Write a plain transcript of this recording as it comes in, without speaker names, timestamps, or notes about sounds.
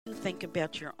You think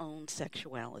about your own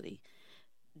sexuality?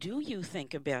 Do you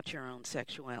think about your own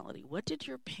sexuality? What did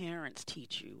your parents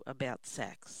teach you about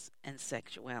sex and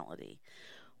sexuality?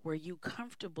 Were you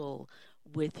comfortable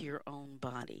with your own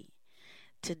body?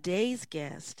 Today's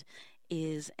guest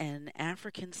is an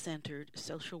African centered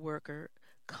social worker,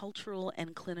 cultural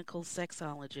and clinical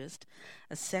sexologist,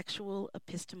 a sexual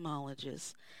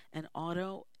epistemologist, an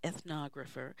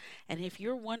autoethnographer. And if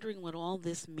you're wondering what all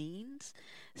this means,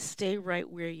 stay right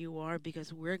where you are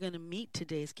because we're going to meet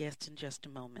today's guest in just a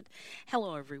moment.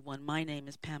 Hello, everyone. My name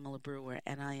is Pamela Brewer,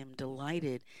 and I am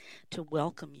delighted to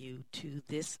welcome you to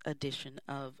this edition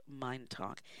of Mind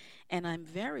Talk. And I'm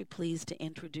very pleased to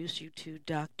introduce you to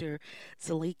Dr.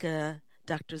 Zelaika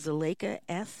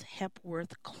S.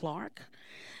 Hepworth Clarke.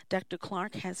 Dr.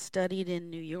 Clarke has studied in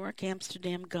New York,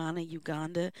 Amsterdam, Ghana,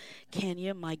 Uganda,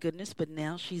 Kenya. My goodness, but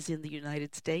now she's in the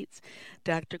United States.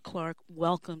 Dr. Clarke,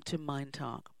 welcome to Mind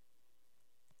Talk.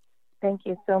 Thank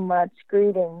you so much.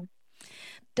 Greetings.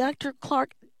 Dr.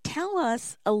 Clarke, tell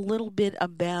us a little bit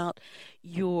about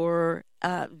your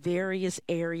various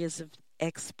areas of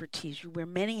expertise. You wear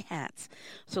many hats.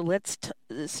 So let's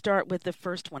start with the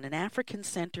first one, an African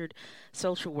centered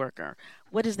social worker.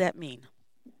 What does that mean?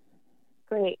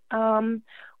 Great. I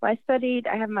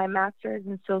have my master's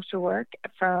in social work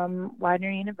from Widener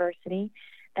University,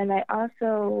 and I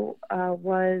also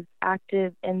was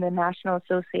active in the National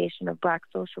Association of Black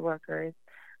Social Workers.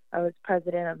 I was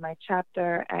president of my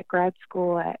chapter at grad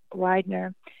school at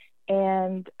Widener,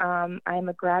 and I'm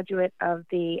a graduate of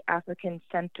the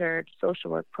African-Centered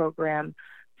Social Work Program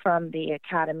from the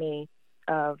Academy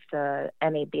of the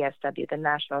NABSW, the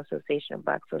National Association of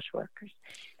Black Social Workers.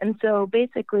 And so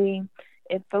basically,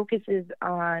 it focuses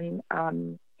on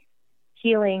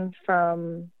healing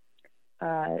from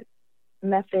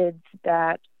methods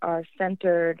that are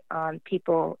centered on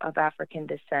people of African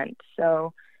descent.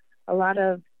 So a lot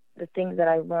of the things that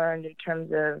I learned in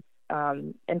terms of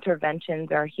interventions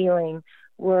or healing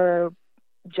were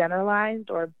generalized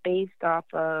or based off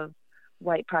of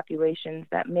white populations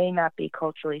that may not be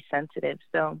culturally sensitive.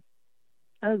 So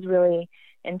I was really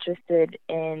interested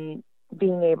in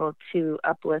being able to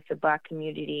uplift the Black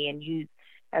community and use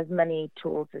as many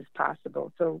tools as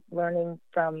possible. So learning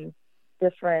from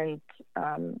different,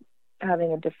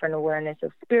 having a different awareness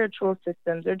of spiritual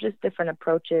systems or just different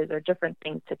approaches or different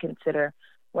things to consider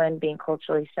when being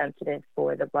culturally sensitive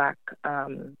for the Black,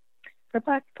 for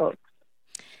Black folks.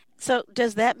 So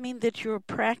does that mean that your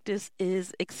practice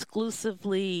is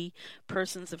exclusively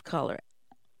persons of color?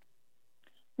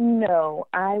 No,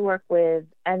 I work with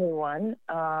anyone.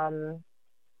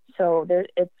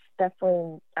 It's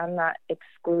definitely, I'm not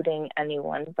excluding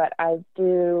anyone, but I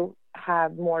do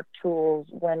have more tools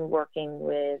when working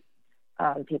with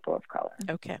people of color.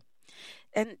 Okay.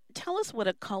 And tell us what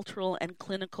a cultural and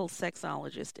clinical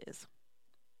sexologist is.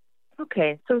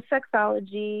 Okay, so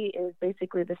sexology is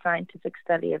basically the scientific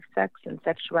study of sex and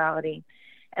sexuality.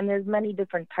 And there's many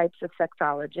different types of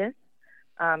sexologists.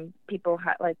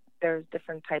 There's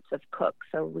different types of cooks,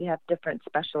 so we have different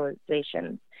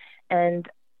specializations. And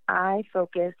I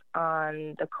focus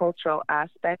on the cultural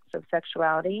aspects of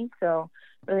sexuality, so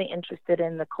really interested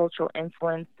in the cultural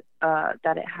influence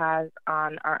that it has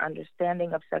on our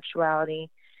understanding of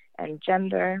sexuality and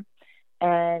gender.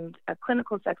 And a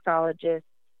clinical sexologist,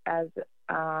 as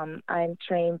I'm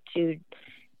trained to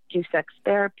do sex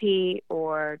therapy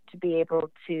or to be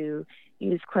able to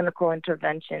use clinical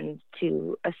interventions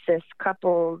to assist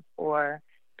couples or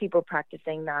people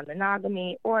practicing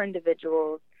non-monogamy or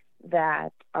individuals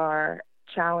that are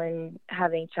having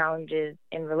challenges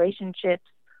in relationships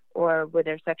or with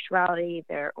their sexuality,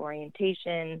 their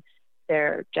orientation,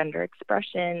 their gender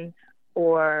expression,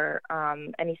 or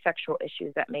any sexual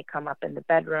issues that may come up in the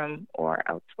bedroom or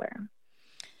elsewhere.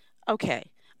 Okay.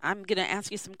 I'm going to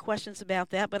ask you some questions about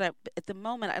that, but at the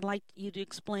moment, I'd like you to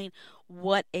explain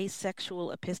what a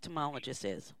sexual epistemologist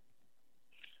is.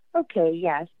 Okay,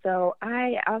 yes. So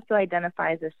I also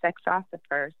identify as a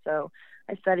sexosopher. So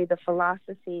I study the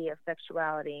philosophy of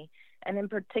sexuality. And in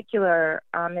particular,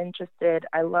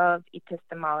 I love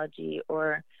epistemology,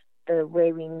 or the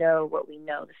way we know what we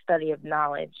know, the study of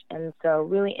knowledge. And so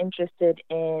really interested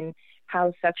in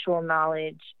how sexual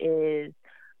knowledge is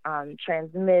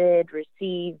transmitted,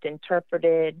 received,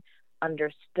 interpreted,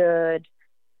 understood.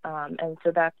 And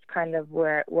so that's kind of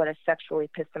what a sexual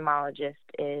epistemologist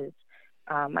is.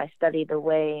 I study the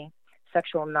way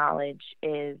sexual knowledge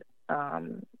is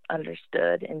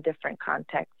understood in different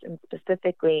contexts, and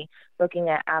specifically looking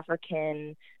at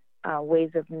African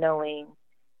ways of knowing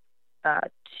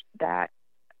that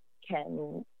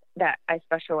I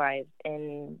specialize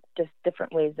in just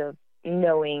different ways of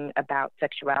knowing about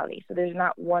sexuality. So there's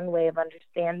not one way of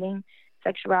understanding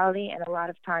sexuality, and a lot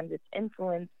of times it's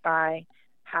influenced by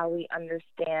how we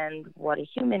understand what a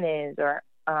human is, or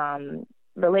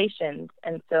relations.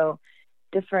 And so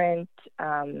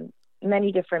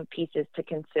many different pieces to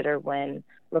consider when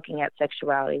looking at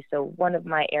sexuality. So one of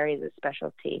my areas of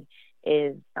specialty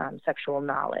is sexual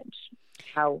knowledge,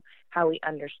 how we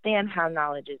understand how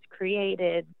knowledge is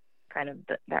created, kind of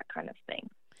that kind of thing.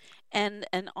 And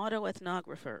an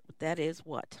autoethnographer, that is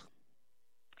what?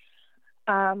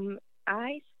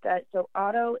 So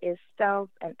auto is self,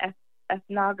 and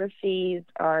ethnographies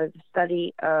are the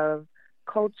study of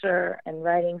culture and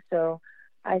writing. So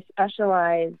I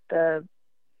specialize, the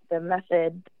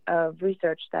method of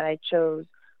research that I chose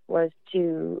was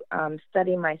to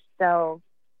study myself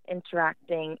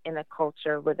interacting in a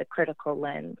culture with a critical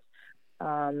lens.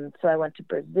 So I went to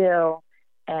Brazil,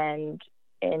 and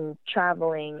in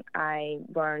traveling, I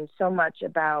learned so much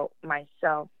about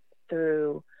myself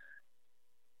through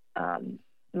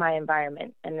my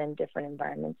environment and then different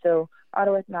environments. So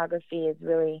autoethnography is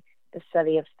really the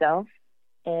study of self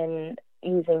in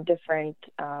using different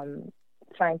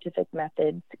scientific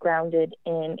methods grounded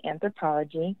in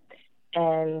anthropology.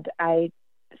 And I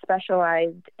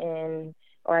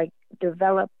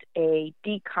developed a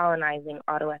decolonizing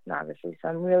autoethnography. So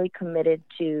I'm really committed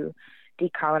to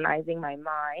decolonizing my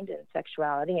mind and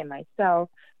sexuality and myself,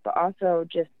 but also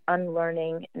just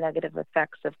unlearning negative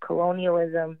effects of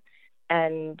colonialism,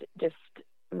 and just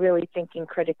really thinking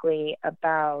critically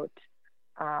about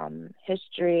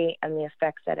history and the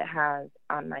effects that it has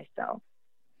on myself,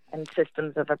 and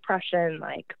systems of oppression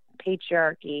like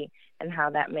patriarchy, and how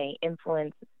that may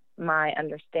influence my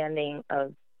understanding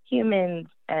of humans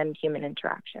and human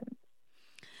interactions.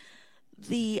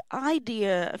 The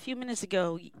idea a few minutes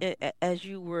ago, as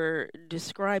you were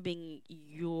describing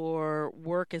your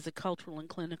work as a cultural and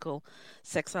clinical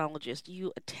sexologist,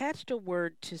 you attached a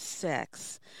word to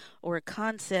sex, or a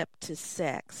concept to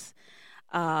sex,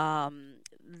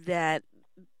 that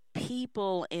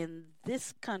people in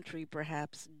this country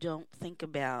perhaps don't think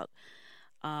about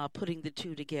putting the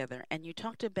two together. And you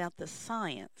talked about the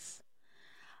science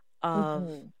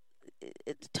of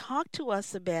talk to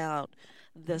us about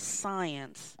the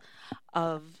science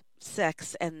of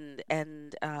sex and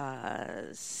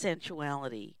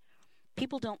sensuality.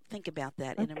 People don't think about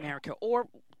that in America, or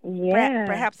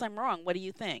perhaps I'm wrong. What do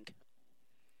you think?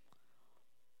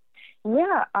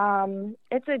 Yeah,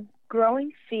 it's a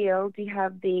growing field. You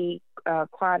have the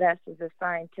Quad-S is a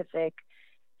scientific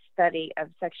study of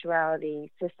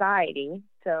sexuality society.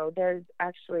 So there's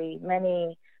actually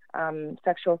many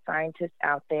sexual scientists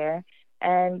out there,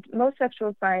 and most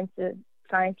sexual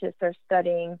scientists are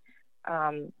studying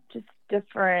just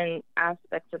different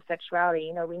aspects of sexuality.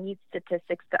 You know, we need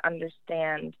statistics to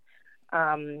understand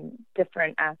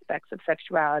different aspects of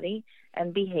sexuality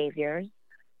and behaviors.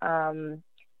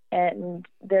 And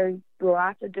there's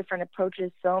lots of different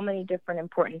approaches, so many different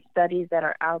important studies that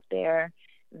are out there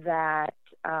that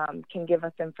can give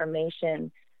us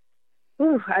information.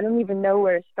 I don't even know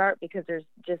where to start, because there's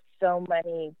just so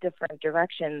many different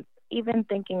directions. Even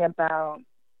thinking about,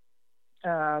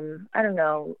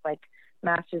 like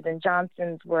Masters and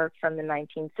Johnson's work from the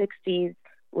 1960s,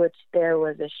 which there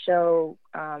was a show,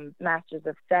 Masters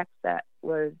of Sex, that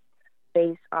was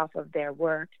based off of their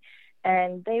work.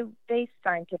 And they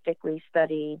scientifically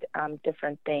studied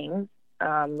different things,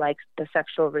 like the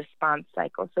sexual response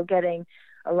cycle. So getting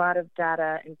a lot of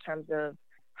data in terms of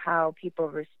how people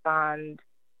respond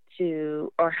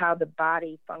to, or how the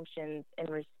body functions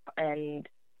and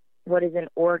what is an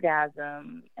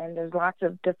orgasm. And there's lots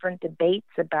of different debates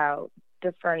about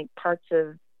different parts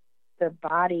of the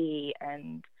body,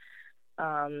 and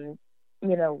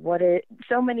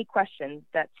so many questions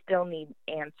that still need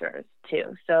answers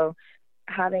too. So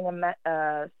having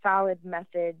a solid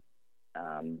method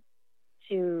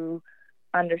to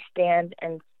understand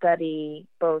and study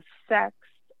both sex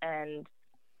and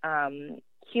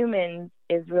humans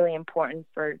is really important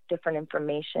for different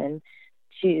information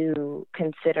to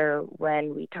consider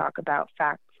when we talk about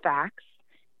facts,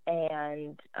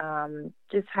 and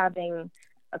just having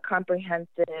a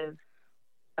comprehensive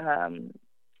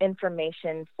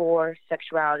information for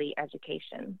sexuality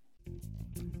education.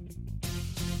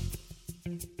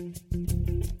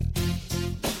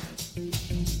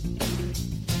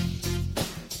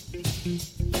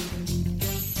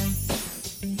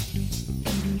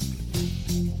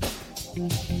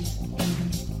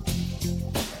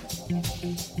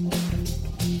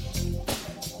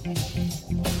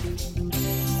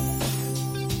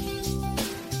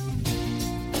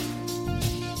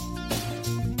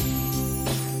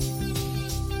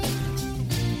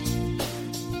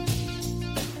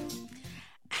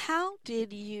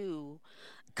 did you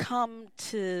come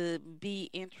to be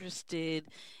interested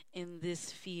in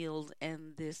this field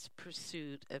and this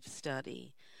pursuit of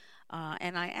study?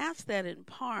 And I ask that in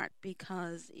part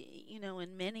because,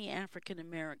 in many African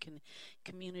American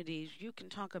communities, you can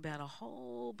talk about a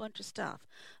whole bunch of stuff,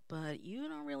 but you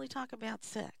don't really talk about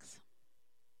sex.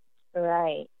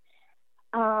 Right.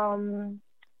 Um,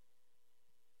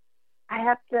 I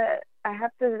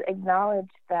have to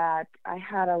acknowledge that I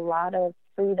had a lot of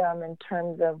freedom in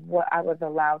terms of what I was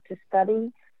allowed to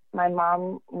study. My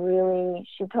mom really,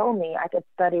 she told me I could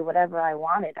study whatever I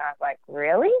wanted. I was like,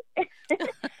 really?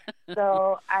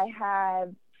 So I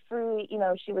had free,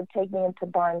 she would take me into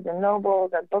Barnes and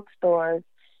Nobles or bookstores,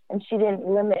 and she didn't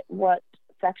limit what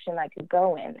section I could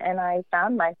go in. And I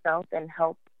found myself in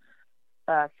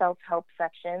self-help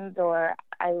sections, or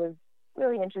I was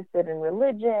really interested in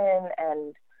religion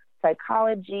and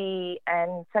psychology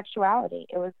and sexuality.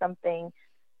 It was something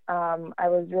I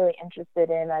was really interested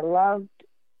in. I loved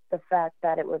the fact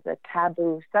that it was a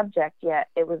taboo subject, yet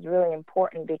it was really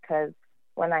important because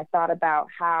when I thought about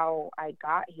how I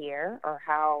got here or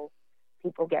how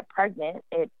people get pregnant,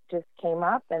 it just came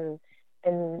up. And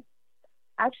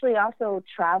actually also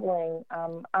traveling,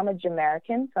 I'm a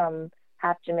Jamaican, so I'm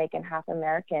half Jamaican, half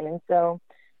American. And so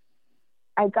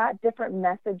I got different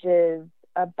messages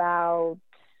about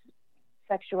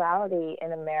sexuality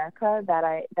in America that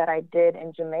I did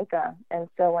in Jamaica. And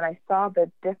so when I saw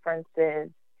the differences,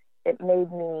 it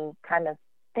made me kind of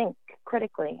think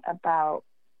critically about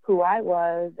who I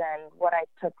was and what I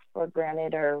took for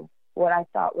granted or what I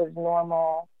thought was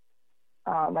normal.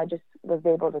 I just was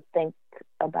able to think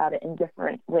about it in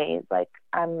different ways. Like,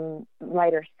 I'm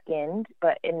lighter skinned,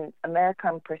 but in America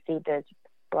I'm perceived as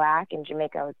black. In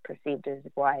Jamaica I was perceived as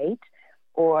white.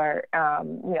 Or,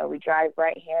 we drive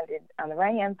right-handed on the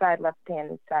right-hand side,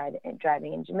 left-handed side, and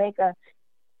driving in Jamaica.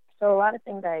 So a lot of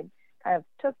things I kind of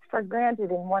took for granted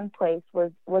in one place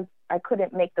was I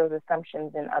couldn't make those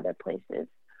assumptions in other places.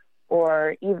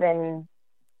 Or even,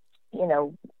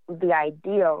 the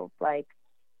ideals, like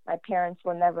my parents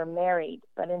were never married,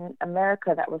 but in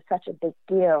America that was such a big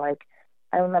deal. Like,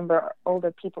 I remember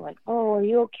older people like, oh, are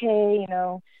you okay?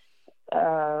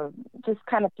 Just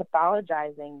kind of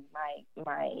pathologizing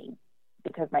my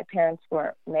because my parents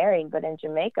weren't married. But in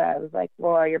Jamaica, I was like,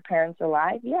 well, are your parents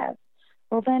alive? Yes.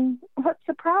 Well, then what's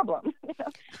the problem?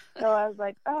 So I was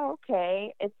like, oh,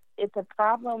 okay. It's a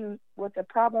problem. What's a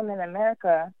problem in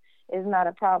America is not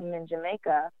a problem in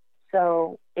Jamaica.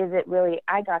 So is it really,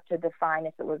 I got to define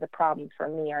if it was a problem for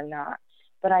me or not.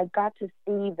 But I got to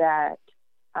see that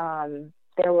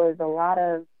there was a lot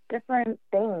of different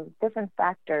things, different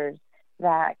factors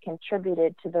that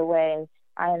contributed to the way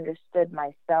I understood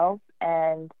myself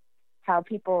and how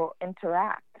people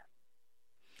interact.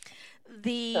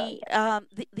 The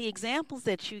examples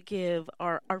that you give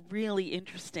are really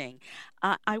interesting.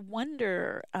 I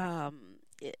wonder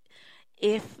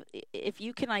if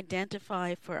you can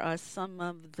identify for us some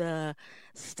of the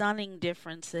stunning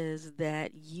differences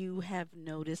that you have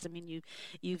noticed. I mean,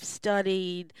 you've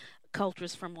studied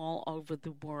cultures from all over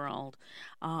the world.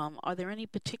 Are there any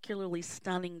particularly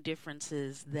stunning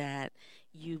differences that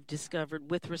you've discovered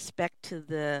with respect to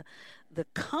the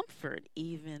comfort,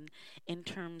 even in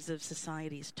terms of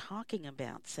societies talking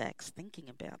about sex, thinking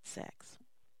about sex?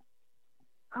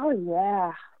 Oh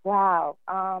yeah, wow.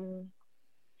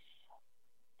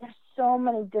 There's so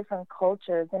many different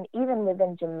cultures, and even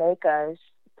within Jamaica,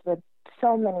 there's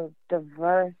so many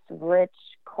diverse, rich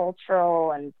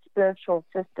cultural and spiritual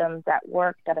systems at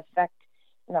work that affect,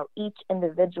 each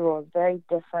individual is very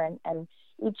different, and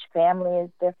each family is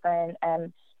different.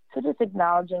 And so just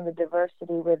acknowledging the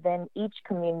diversity within each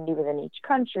community, within each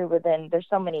country, there's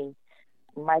so many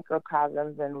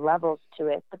microcosms and levels to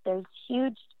it, but there's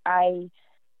huge. I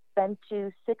been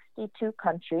to 62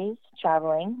 countries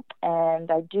traveling,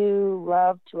 and I do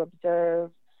love to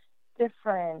observe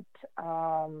different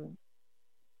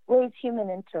ways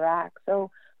humans interact. So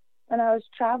when I was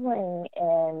traveling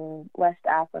in West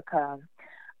Africa,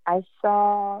 I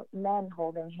saw men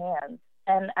holding hands.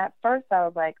 And at first I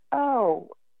was like, oh,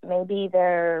 maybe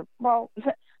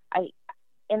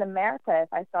in America,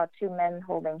 if I saw two men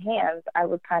holding hands, I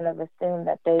would kind of assume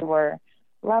that they were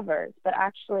lovers. But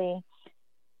actually,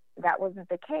 that wasn't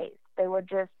the case.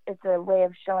 It's a way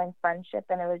of showing friendship,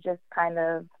 and it was just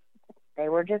they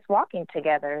were just walking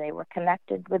together. They were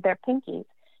connected with their pinkies.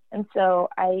 And so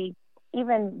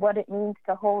even what it means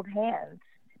to hold hands,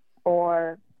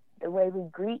 or the way we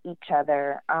greet each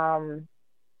other,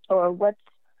 or what's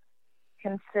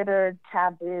considered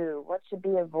taboo, what should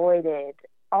be avoided,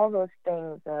 all those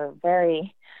things are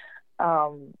very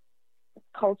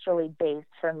culturally based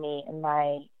for me in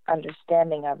my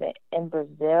understanding of it. In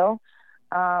Brazil,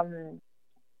 wow,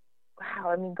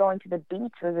 I mean, going to the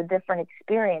beach was a different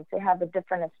experience. They have a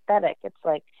different aesthetic. It's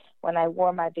like when I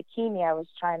wore my bikini, I was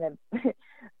trying to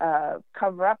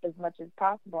cover up as much as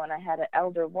possible. And I had an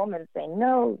elder woman say,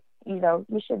 no, you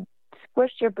should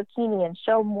squish your bikini and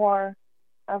show more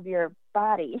of your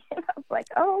body. And I was like,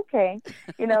 oh, okay.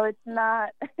 It's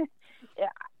not,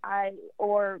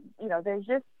 there's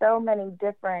just so many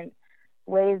different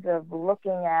ways of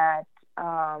looking at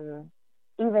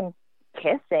even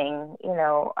kissing.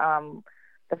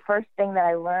 The first thing that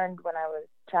I learned when I was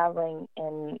traveling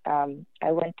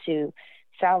I went to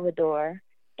Salvador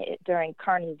during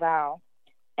Carnival,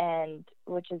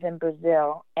 which is in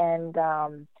Brazil, and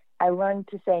I learned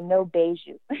to say no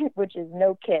beijo, which is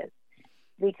no kiss,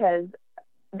 because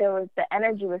the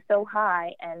energy was so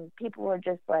high, and people were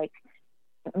just like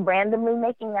randomly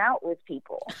making out with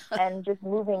people and just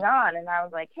moving on. And I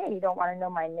was like, hey, you don't want to know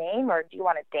my name, or do you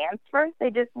want to dance first? They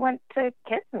just went to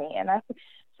kiss me. And I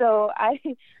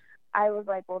was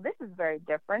like, well, this is very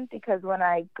different, because when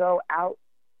I go out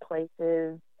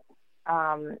places,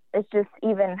 it's just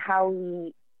even how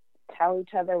we tell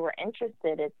each other we're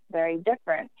interested. It's very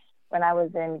different. When I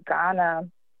was in Ghana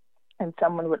and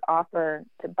someone would offer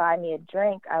to buy me a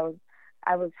drink, I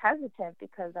was hesitant,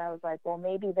 because I was like, well,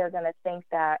 maybe they're going to think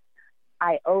that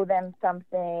I owe them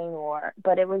something,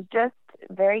 but it was just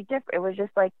very different. It was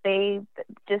just like they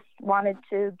just wanted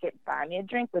to buy me a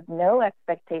drink with no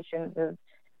expectations of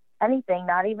anything,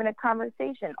 not even a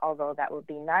conversation, although that would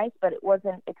be nice, but it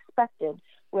wasn't expected.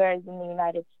 Whereas in the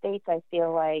United States, I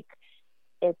feel like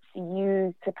it's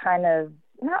used to kind of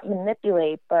not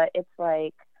manipulate, but it's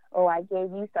like, oh, I gave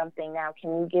you something, now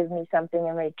can you give me something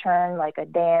in return, like a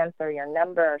dance or your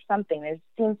number or something? There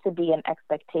seems to be an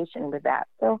expectation with that.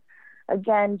 So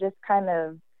again, just kind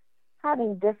of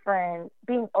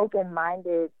being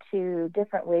open-minded to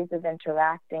different ways of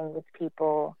interacting with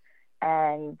people.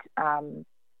 And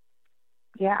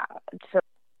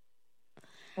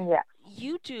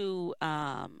You do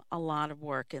a lot of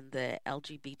work in the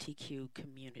LGBTQ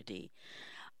community.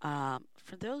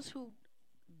 For those who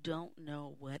don't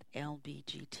know what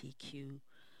LGBTQ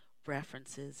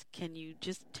references, can you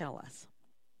just tell us?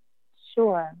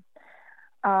 Sure.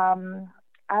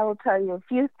 I will tell you a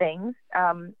few things.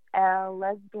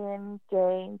 Lesbian,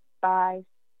 gay,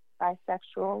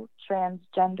 bisexual,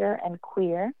 transgender, and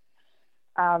queer.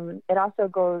 It also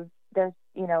goes,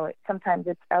 sometimes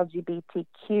it's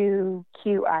LGBTQ,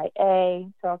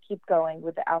 QIA, so I'll keep going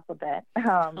with the alphabet.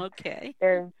 Okay.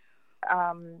 There's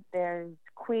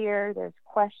queer, there's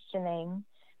questioning,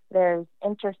 there's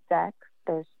intersex,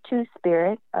 there's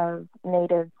two-spirit of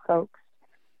Native folks,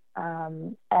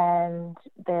 and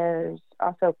there's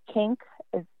also kink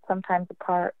is sometimes a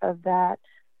part of that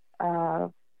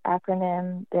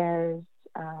acronym. There's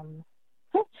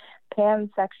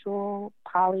pansexual,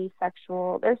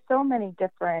 polysexual. There's so many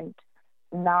different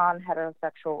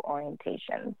non-heterosexual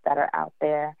orientations that are out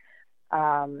there.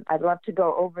 I'd love to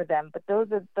go over them, but those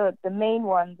are the main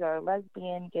ones are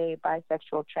lesbian, gay,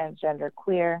 bisexual, transgender,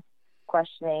 queer,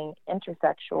 questioning,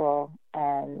 intersexual,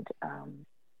 and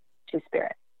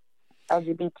two-spirit.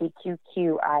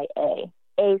 LGBTQIA.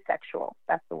 Asexual.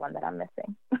 That's the one that I'm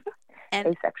missing. And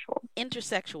asexual.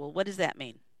 Intersexual, what does that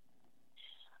mean?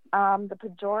 The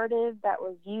pejorative that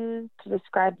was used to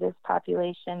describe this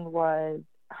population was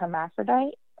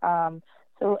hermaphrodite.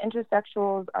 So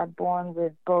intersexuals are born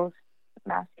with both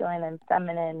masculine and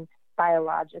feminine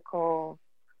biological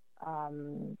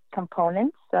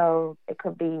components. So it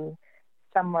could be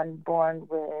someone born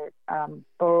with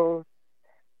both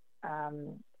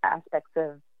aspects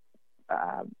of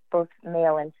both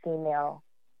male and female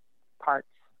parts.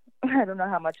 I don't know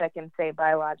how much I can say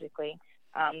biologically,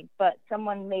 but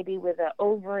someone maybe with an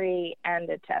ovary and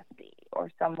a testy, or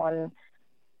someone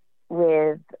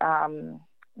with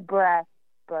breasts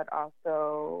but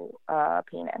also a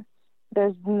penis.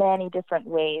 There's many different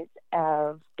ways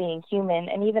of being human,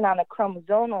 and even on a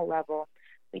chromosomal level,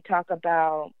 we talk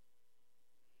about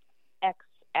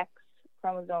XX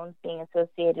chromosomes being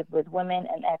associated with women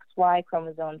and XY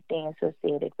chromosomes being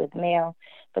associated with male.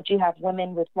 But you have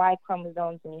women with Y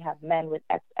chromosomes, and you have men with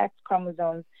XX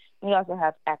chromosomes, and you also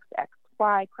have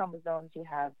XXY chromosomes. You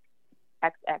have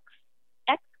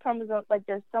XXX chromosomes. Like,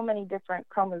 there's so many different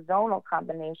chromosomal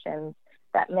combinations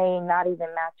that may not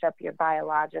even match up your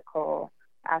biological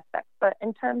aspects. But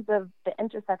in terms of the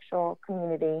intersexual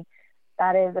community,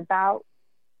 that is about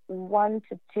 1%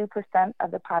 to 2%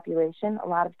 of the population. A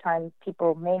lot of times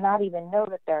people may not even know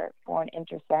that they're born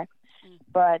intersex,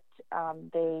 but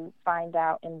they find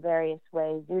out in various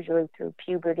ways, usually through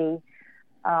puberty,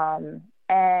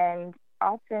 And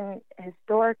often,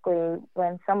 historically,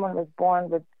 when someone was born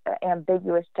with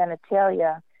ambiguous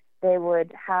genitalia, they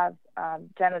would have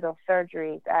genital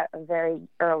surgeries at a very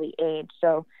early age.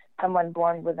 So someone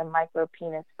born with a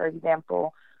micropenis, for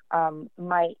example,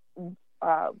 might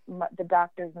the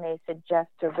doctors may suggest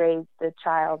to raise the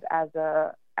child as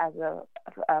a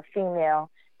female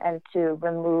and to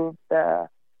remove the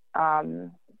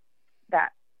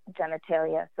that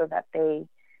genitalia so that they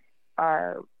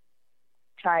are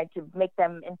tried to make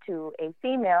them into a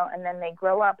female, and then they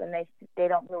grow up and they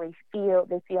don't really feel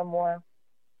more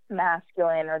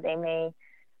masculine, or they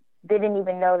didn't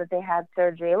even know that they had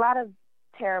surgery. A lot of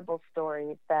terrible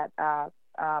stories that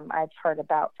I've heard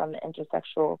about from the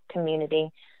intersexual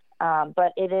community,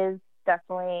 but it is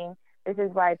definitely, this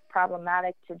is why it's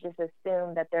problematic to just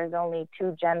assume that there's only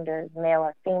two genders, male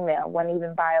or female, when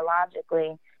even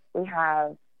biologically we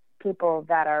have people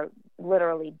that are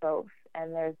literally both,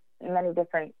 and there's many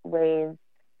different ways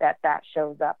that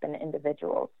shows up in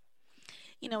individuals.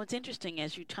 You know, it's interesting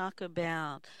as you talk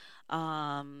about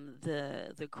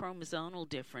the chromosomal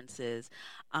differences.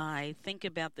 I think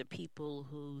about the people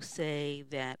who say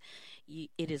that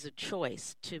it is a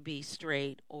choice to be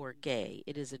straight or gay.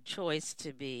 It is a choice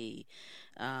to be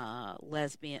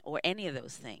lesbian or any of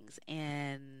those things.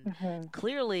 And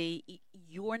clearly,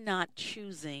 you're not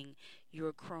choosing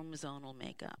your chromosomal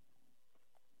makeup.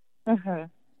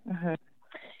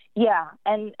 Yeah,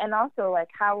 and also, like,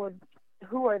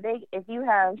 who are they? If you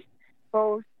have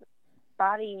both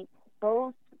parts,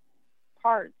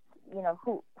 you know,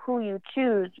 who you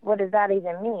choose, what does that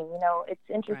even mean? You know, it's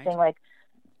interesting, right. Like,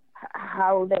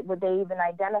 how would they even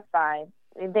identify?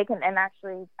 They can, and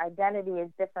actually, identity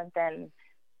is different than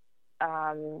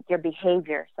your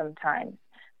behavior sometimes.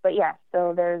 But yeah,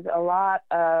 so there's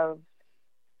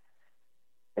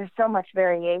so much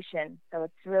variation, so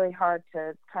it's really hard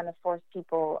to kind of force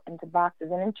people into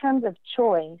boxes. And in terms of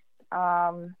choice,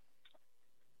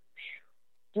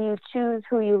 do you choose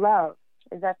who you love?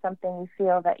 Is that something you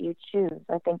feel that you choose?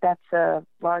 I think that's a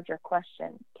larger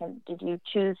question. Did you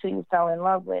choose who you fell in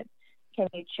love with? Can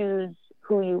you choose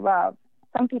who you love?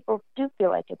 Some people do feel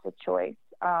like it's a choice,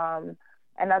 and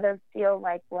others feel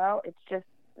like, well, it's just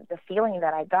the feeling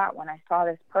that I got when I saw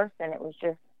this person. It was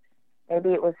just, maybe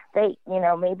it was fate, you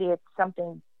know, maybe it's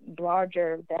something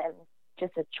larger than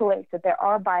just a choice. That there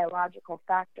are biological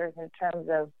factors in terms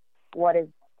of what is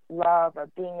love or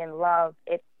being in love.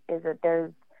 It is that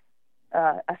there's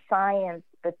a science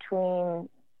between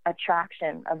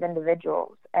attraction of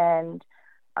individuals, and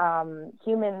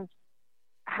humans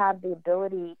have the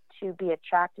ability to be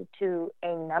attracted to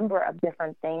a number of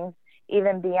different things,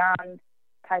 even beyond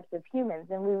types of humans,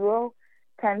 and we will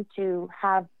tend to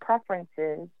have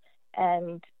preferences.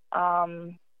 And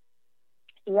so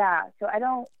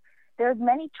there's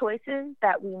many choices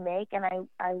that we make, and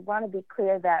I want to be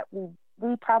clear that we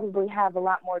probably have a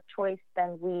lot more choice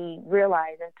than we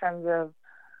realize in terms of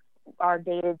our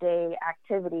day-to-day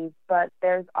activities, but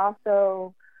there's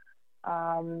also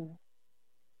an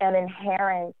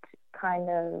inherent kind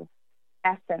of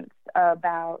essence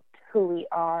about who we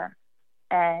are,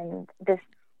 and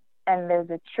there's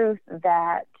a truth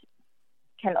that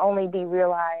can only be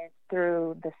realized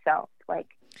through the self. Like,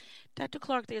 Dr.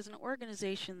 Clarke, there's an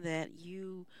organization that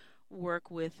you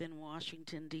work with in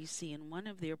Washington, D.C., and one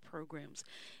of their programs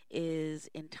is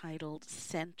entitled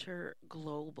Center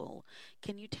Global.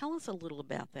 Can you tell us a little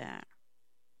about that?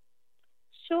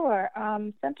 Sure.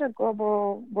 Center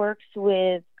Global works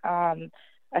with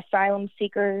asylum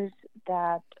seekers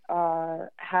that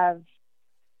have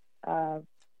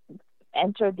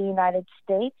entered the United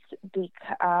States.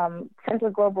 Center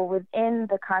Global, within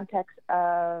the context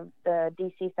of the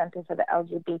DC Center for the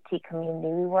LGBT community,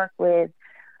 we work with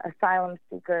asylum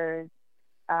seekers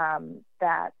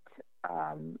that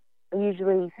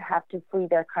usually have to flee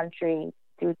their country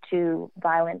due to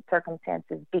violent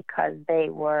circumstances because they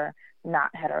were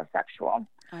not heterosexual.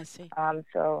 I see.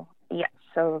 So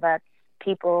that's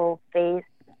people face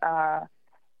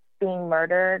being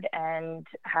murdered and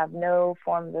have no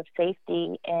forms of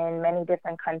safety in many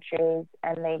different countries,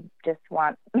 and they just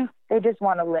want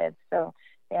to live. So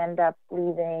they end up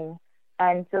leaving.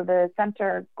 And so the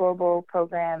Center Global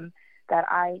program that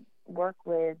I work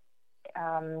with,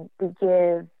 we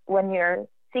give, when you're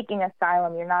seeking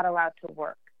asylum, you're not allowed to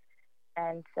work.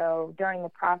 And so during the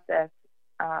process,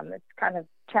 it's kind of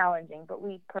challenging, but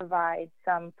we provide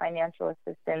some financial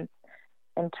assistance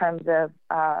in terms of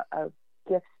a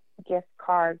gift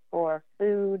card for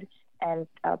food and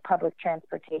public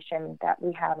transportation, that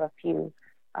we have a few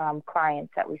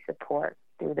clients that we support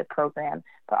through the program,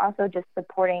 but also just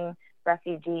supporting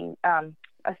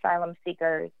asylum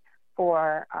seekers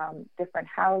for different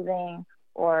housing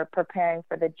or preparing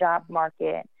for the job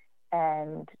market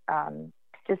and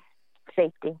just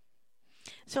safety.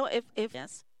 So if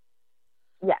yes.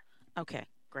 Yes. Okay,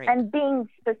 great. And being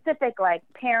specific, like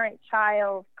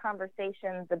parent-child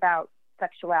conversations about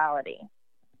sexuality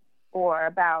or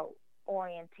about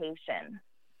orientation.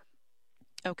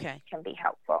 Okay. Can be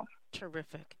helpful.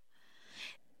 Terrific.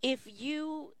 If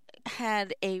you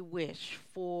had a wish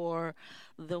for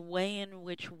the way in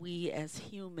which we as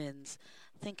humans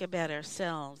think about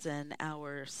ourselves and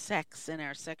our sex and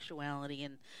our sexuality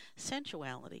and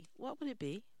sensuality, what would it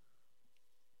be?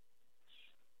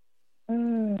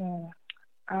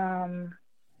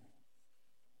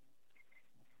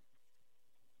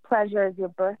 Pleasure is your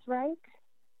birthright,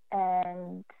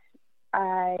 and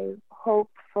I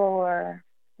hope for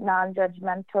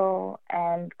non-judgmental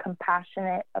and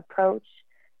compassionate approach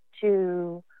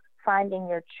to finding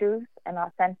your truth, an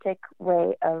authentic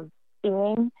way of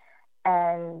being,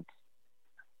 and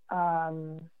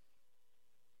I'm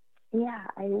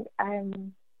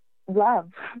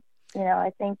love.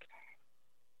 I think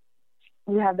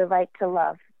you have the right to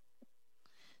love.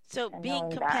 So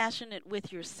being compassionate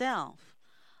with yourself,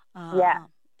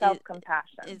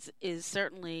 self-compassion is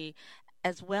certainly,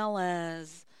 as well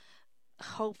as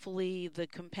hopefully the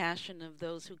compassion of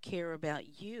those who care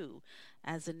about you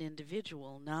as an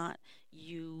individual, not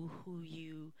you who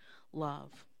you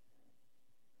love.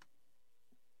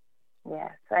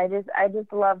 Yes, I just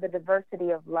love the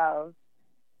diversity of love,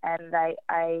 and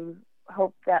I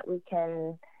hope that we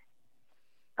can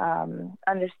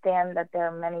understand that there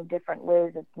are many different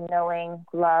ways of knowing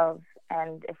love,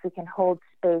 and if we can hold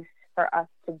space for us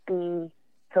to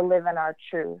live in our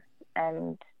truth,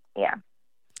 and yeah.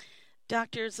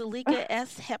 Dr. Zelaika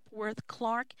S. Hepworth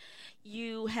Clarke,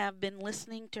 you have been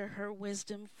listening to her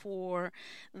wisdom for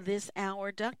this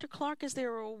hour. Dr. Clarke, is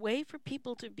there a way for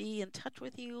people to be in touch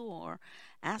with you or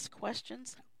ask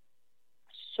questions?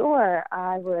 Sure.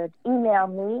 I would email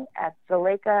me at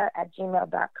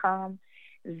zelaika@gmail.com.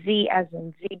 Z as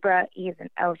in zebra, E as in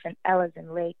elephant, L as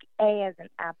in lake, A as in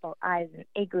apple, I as in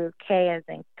igloo, K as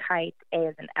in kite, A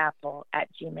as in apple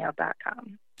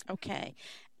 @gmail.com. Okay.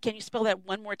 Can you spell that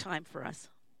one more time for us?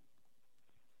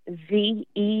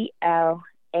 ZELAIKA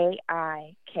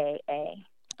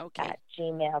Okay.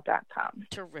 @gmail.com.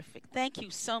 Terrific. Thank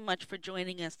you so much for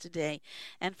joining us today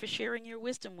and for sharing your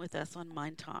wisdom with us on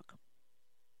Mind Talk.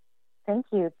 Thank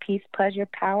you. Peace, pleasure,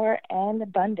 power, and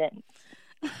abundance.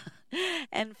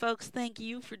 And folks, thank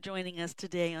you for joining us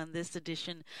today on this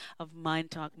edition of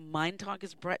Mind Talk. Mind Talk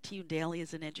is brought to you daily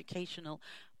as an educational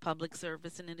public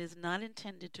service, and it is not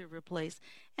intended to replace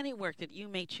any work that you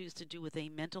may choose to do with a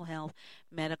mental health,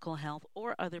 medical health,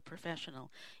 or other professional.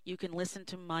 You can listen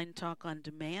to Mind Talk on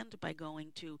demand by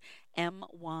going to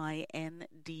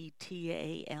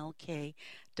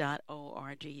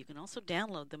MyNDTALK.org. You can also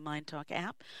download the Mind Talk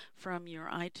app from your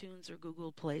iTunes or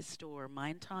Google Play Store.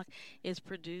 Mind Talk is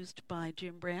produced by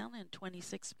Jim Brown and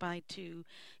 26x2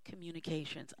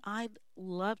 Communications. I'd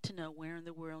love to know where in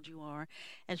the world you are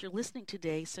as you're listening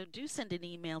today, so do send an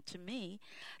email to me.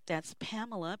 That's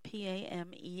Pamela, Pamela,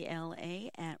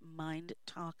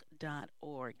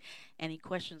 @mindtalk.org. Any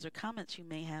questions or comments you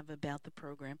may have about the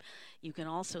program, you can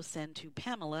also send to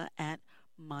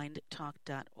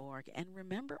Pamela@mindtalk.org. And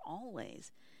remember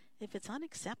always, if it's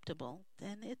unacceptable,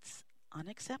 then it's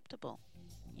unacceptable.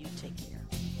 You take care.